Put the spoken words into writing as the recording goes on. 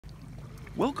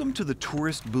Welcome to the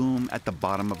tourist boom at the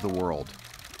bottom of the world.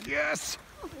 Yes!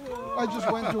 I just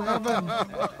went to heaven.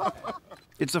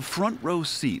 It's a front row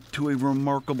seat to a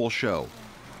remarkable show.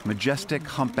 Majestic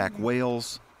humpback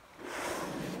whales.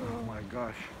 Oh my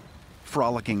gosh.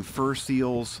 Frolicking fur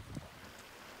seals.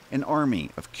 An army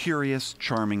of curious,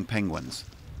 charming penguins.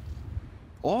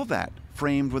 All that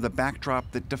framed with a backdrop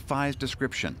that defies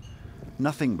description.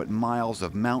 Nothing but miles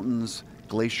of mountains,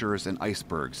 glaciers, and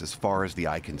icebergs as far as the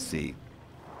eye can see.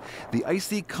 The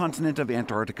icy continent of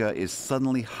Antarctica is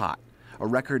suddenly hot. A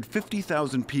record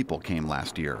 50,000 people came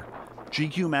last year.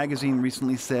 GQ magazine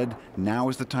recently said, now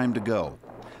is the time to go.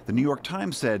 The New York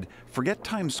Times said, forget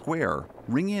Times Square,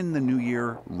 ring in the new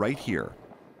year right here.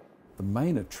 The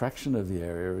main attraction of the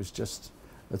area is just,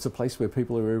 it's a place where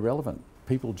people are irrelevant.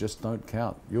 People just don't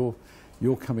count. You're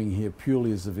coming here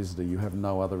purely as a visitor. You have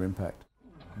no other impact.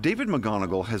 David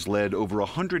McGonigal has led over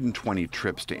 120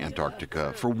 trips to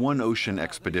Antarctica for One Ocean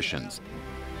Expeditions,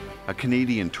 a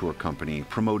Canadian tour company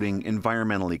promoting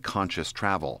environmentally conscious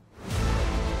travel.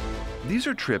 These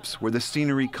are trips where the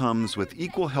scenery comes with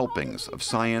equal helpings of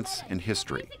science and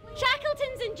history.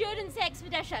 Shackleton's endurance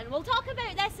expedition. We'll talk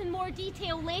about this in more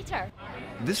detail later.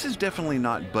 This is definitely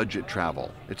not budget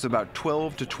travel. It's about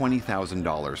 $12,000 to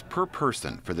 $20,000 per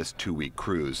person for this 2-week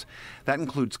cruise. That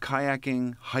includes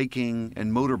kayaking, hiking,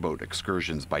 and motorboat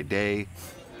excursions by day,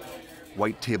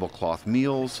 white tablecloth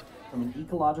meals, from an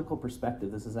ecological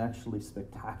perspective, this is actually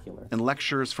spectacular. and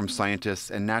lectures from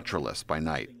scientists and naturalists by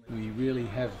night. We really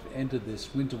have entered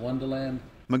this winter wonderland.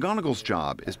 McGonigal's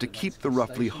job is to keep the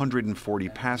roughly 140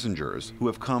 passengers who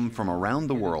have come from around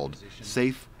the world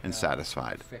safe and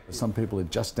satisfied. Some people are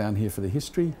just down here for the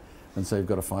history, and so you've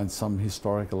got to find some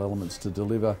historical elements to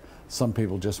deliver. Some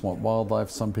people just want wildlife.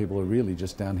 Some people are really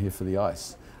just down here for the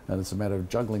ice. And it's a matter of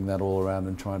juggling that all around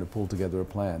and trying to pull together a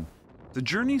plan. The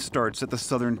journey starts at the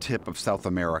southern tip of South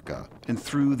America and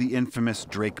through the infamous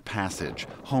Drake Passage,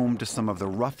 home to some of the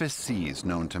roughest seas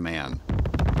known to man.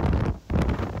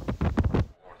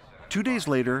 2 days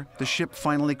later, the ship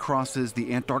finally crosses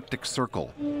the Antarctic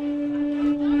Circle,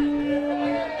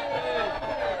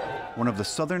 one of the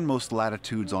southernmost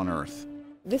latitudes on Earth.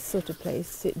 This sort of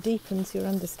place, it deepens your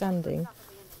understanding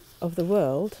of the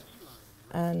world,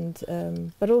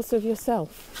 and but also of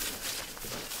yourself.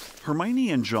 Hermione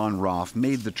and John Roth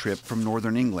made the trip from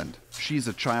northern England. She's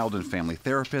a child and family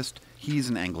therapist. He's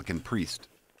an Anglican priest.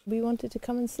 We wanted to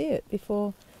come and see it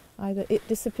before either it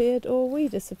disappeared or we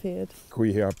disappeared.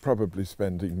 We are probably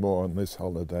spending more on this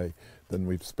holiday than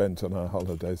we've spent on our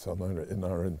holidays in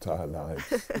our entire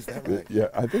lives. Is that right? Yeah,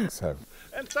 I think so.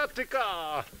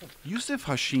 Antarctica! Yusuf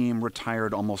Hashim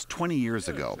retired almost 20 years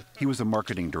ago. He was a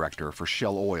marketing director for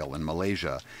Shell Oil in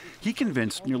Malaysia. He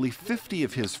convinced nearly 50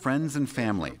 of his friends and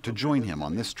family to join him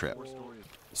on this trip.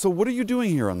 So what are you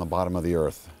doing here on the bottom of the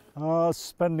Earth?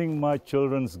 Spending my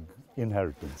children's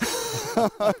inheritance.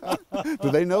 Do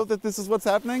they know that this is what's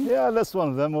happening? Yeah, that's one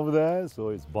of them over there, so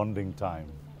it's bonding time.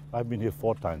 I've been here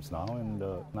 4 times now, and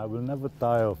I will never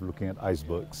tire of looking at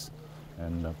icebergs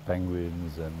and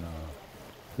penguins and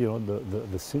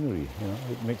the scenery.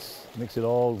 It makes it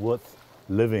all worth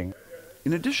living.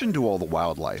 In addition to all the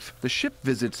wildlife, the ship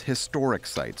visits historic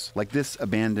sites like this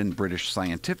abandoned British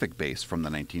scientific base from the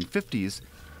 1950s,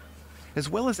 as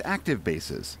well as active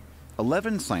bases.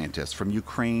 11 scientists from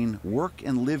Ukraine work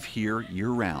and live here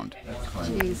year-round.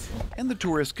 Jeez. And the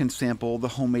tourists can sample the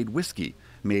homemade whiskey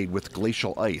made with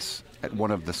glacial ice at one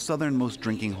of the southernmost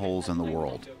drinking holes in the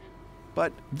world.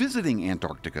 But visiting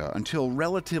Antarctica until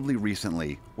relatively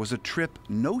recently was a trip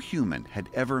no human had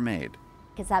ever made.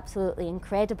 It's absolutely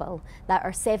incredible that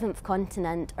our 7th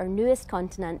continent, our newest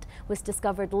continent, was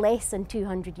discovered less than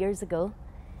 200 years ago,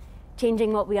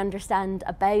 changing what we understand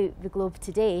about the globe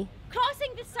today.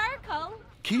 Crossing the circle!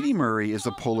 Katie Murray is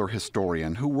a polar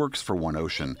historian who works for One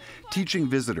Ocean, teaching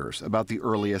visitors about the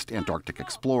earliest Antarctic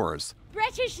explorers.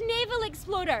 British naval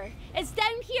explorer is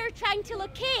down here trying to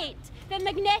locate the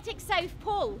magnetic South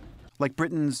Pole. Like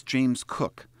Britain's James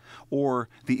Cook, or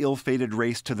the ill-fated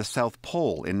race to the South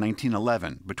Pole in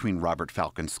 1911 between Robert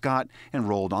Falcon Scott and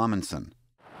Roald Amundsen.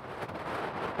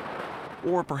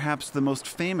 Or perhaps the most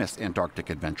famous Antarctic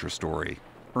adventure story,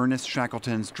 Ernest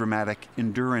Shackleton's dramatic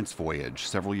Endurance voyage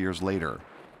several years later.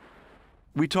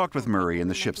 We talked with Murray in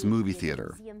the ship's movie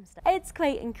theater. It's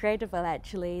quite incredible,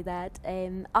 actually, that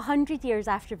 100 years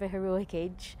after the heroic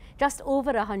age, just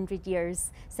over 100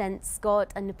 years since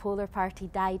Scott and the Polar Party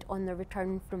died on their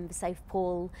return from the South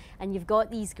Pole, and you've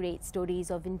got these great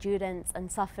stories of endurance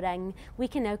and suffering, we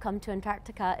can now come to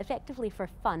Antarctica effectively for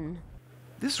fun.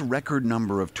 This record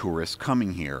number of tourists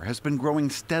coming here has been growing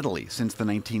steadily since the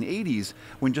 1980s,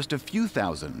 when just a few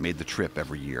thousand made the trip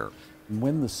every year.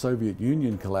 When the Soviet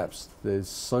Union collapsed, the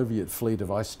Soviet fleet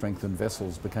of ice-strengthened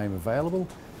vessels became available,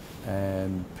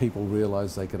 and people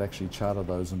realised they could actually charter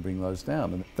those and bring those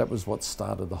down. And that was what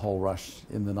started the whole rush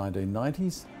in the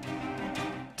 1990s.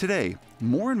 Today,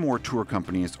 more and more tour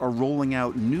companies are rolling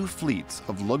out new fleets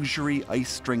of luxury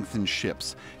ice-strengthened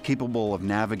ships capable of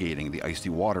navigating the icy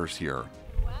waters here.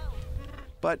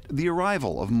 But the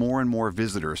arrival of more and more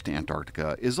visitors to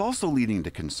Antarctica is also leading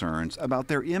to concerns about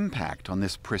their impact on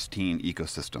this pristine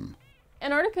ecosystem.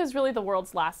 Antarctica is really the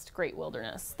world's last great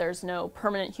wilderness. There's no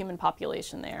permanent human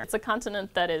population there. It's a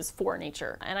continent that is for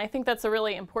nature. And I think that's a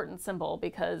really important symbol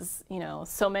because,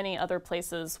 so many other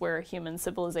places where human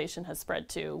civilization has spread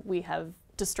to, we have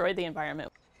destroyed the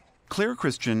environment. Claire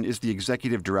Christian is the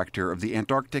executive director of the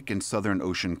Antarctic and Southern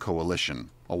Ocean Coalition,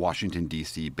 a Washington,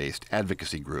 D.C.-based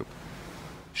advocacy group.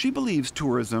 She believes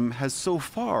tourism has so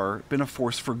far been a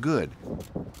force for good,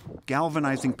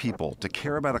 galvanizing people to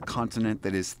care about a continent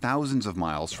that is thousands of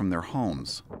miles from their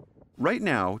homes. Right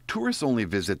now, tourists only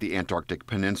visit the Antarctic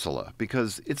Peninsula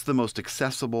because it's the most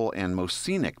accessible and most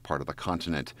scenic part of the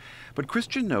continent. But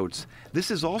Christian notes this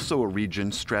is also a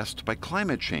region stressed by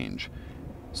climate change.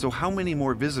 So how many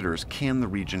more visitors can the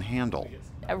region handle?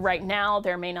 Right now,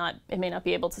 we may not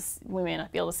be able to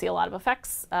see a lot of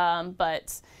effects,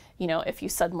 but if you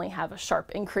suddenly have a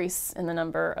sharp increase in the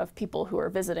number of people who are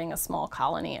visiting a small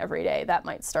colony every day, that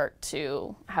might start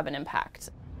to have an impact.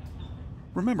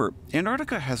 Remember,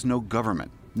 Antarctica has no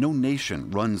government. No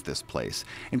nation runs this place.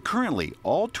 And currently,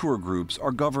 all tour groups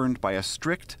are governed by a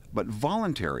strict but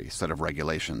voluntary set of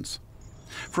regulations.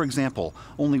 For example,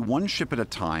 only one ship at a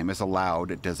time is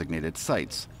allowed at designated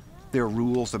sites. There are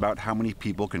rules about how many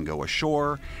people can go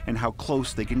ashore and how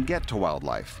close they can get to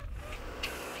wildlife.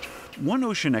 One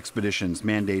Ocean Expeditions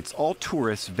mandates all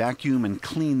tourists vacuum and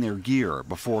clean their gear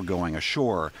before going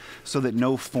ashore so that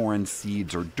no foreign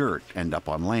seeds or dirt end up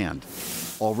on land.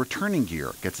 All returning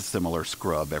gear gets a similar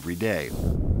scrub every day.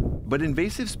 But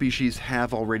invasive species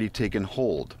have already taken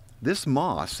hold. This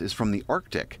moss is from the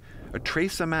Arctic. A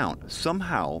trace amount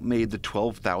somehow made the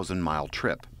 12,000-mile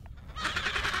trip.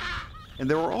 And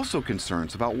there are also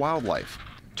concerns about wildlife.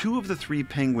 2 of the 3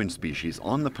 penguin species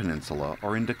on the peninsula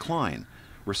are in decline.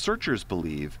 Researchers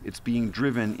believe it's being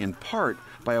driven in part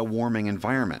by a warming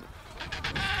environment.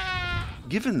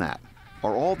 Given that,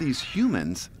 are all these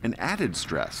humans an added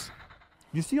stress?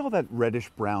 You see all that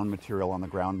reddish-brown material on the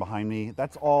ground behind me?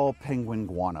 That's all penguin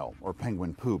guano, or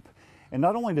penguin poop. And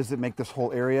not only does it make this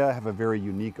whole area have a very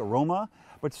unique aroma,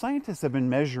 but scientists have been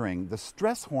measuring the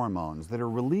stress hormones that are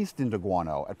released into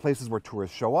guano at places where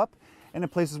tourists show up and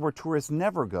at places where tourists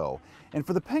never go. And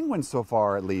for the penguins so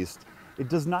far, at least, it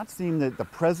does not seem that the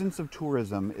presence of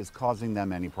tourism is causing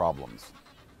them any problems.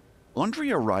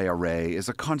 Andrea Raya-Ray is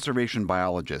a conservation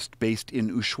biologist based in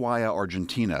Ushuaia,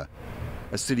 Argentina,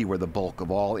 a city where the bulk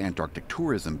of all Antarctic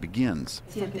tourism begins.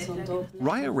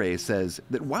 Raya-Ray says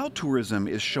that while tourism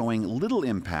is showing little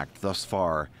impact thus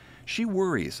far, she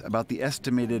worries about the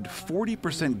estimated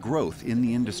 40% growth in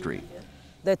the industry.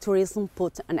 The tourism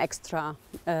puts an extra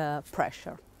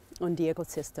pressure on the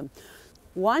ecosystem.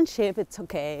 1 ship, it's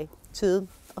okay, 2,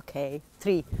 okay,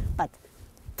 3, but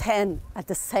 10 at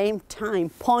the same time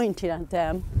pointing at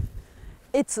them,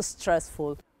 it's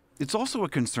stressful. It's also a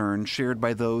concern shared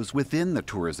by those within the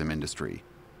tourism industry.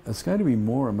 It's going to be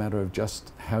more a matter of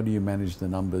just how do you manage the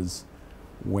numbers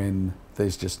when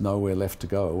there's just nowhere left to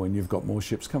go and you've got more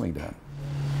ships coming down.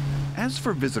 As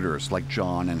for visitors like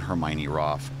John and Hermione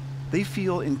Roth, they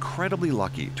feel incredibly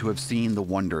lucky to have seen the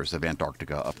wonders of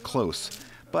Antarctica up close.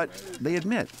 But they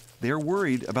admit they're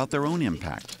worried about their own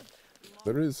impact.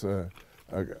 There is a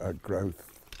growth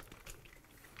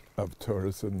of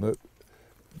tourism that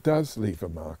does leave a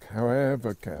mark.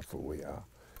 However careful we are,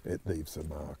 it leaves a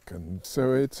mark. And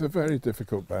so it's a very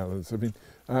difficult balance. I mean,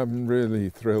 I'm really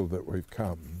thrilled that we've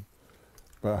come,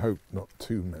 but I hope not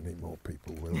too many more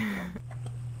people will come.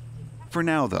 For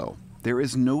now, though, there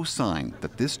is no sign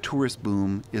that this tourist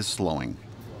boom is slowing.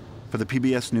 For the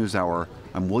PBS NewsHour,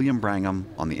 I'm William Brangham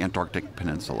on the Antarctic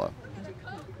Peninsula.